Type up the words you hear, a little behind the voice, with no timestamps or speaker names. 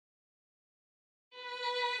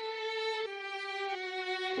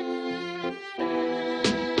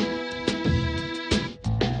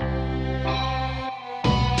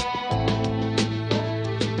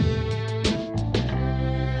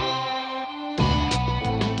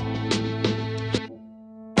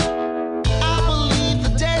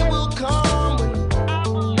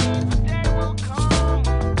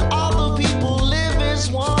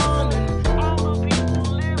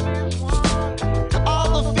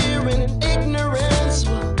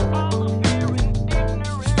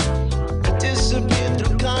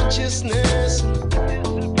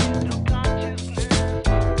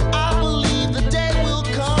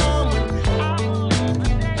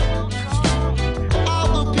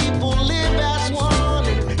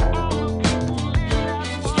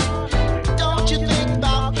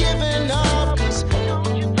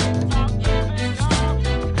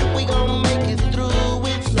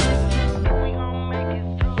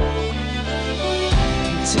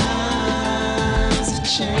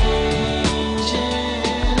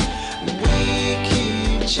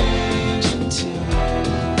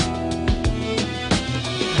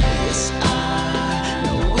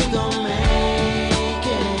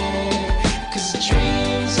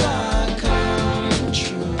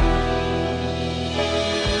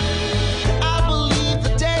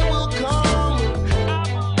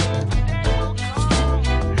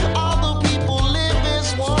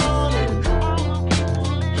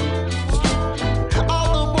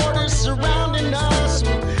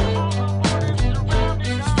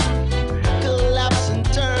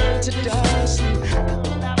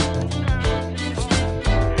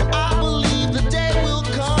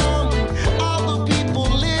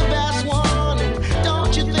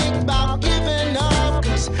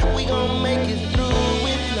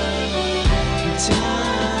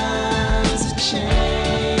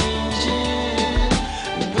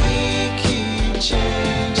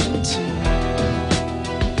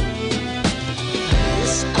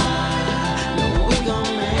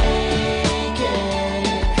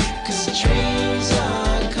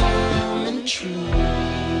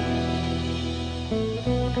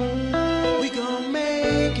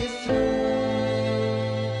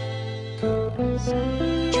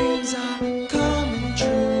Dreams are coming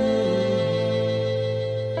true.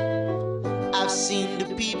 I've seen the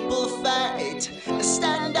people fight and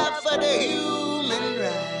stand up for the human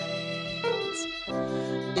rights.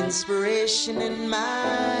 Inspiration in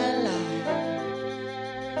my life.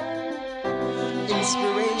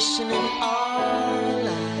 Inspiration in our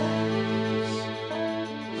lives.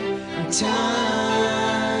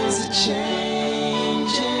 Times are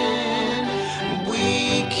changing.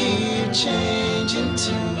 We keep changing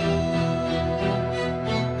too.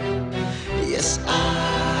 Yes, I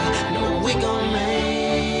know we gon'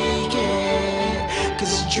 make it,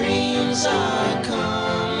 'cause dreams are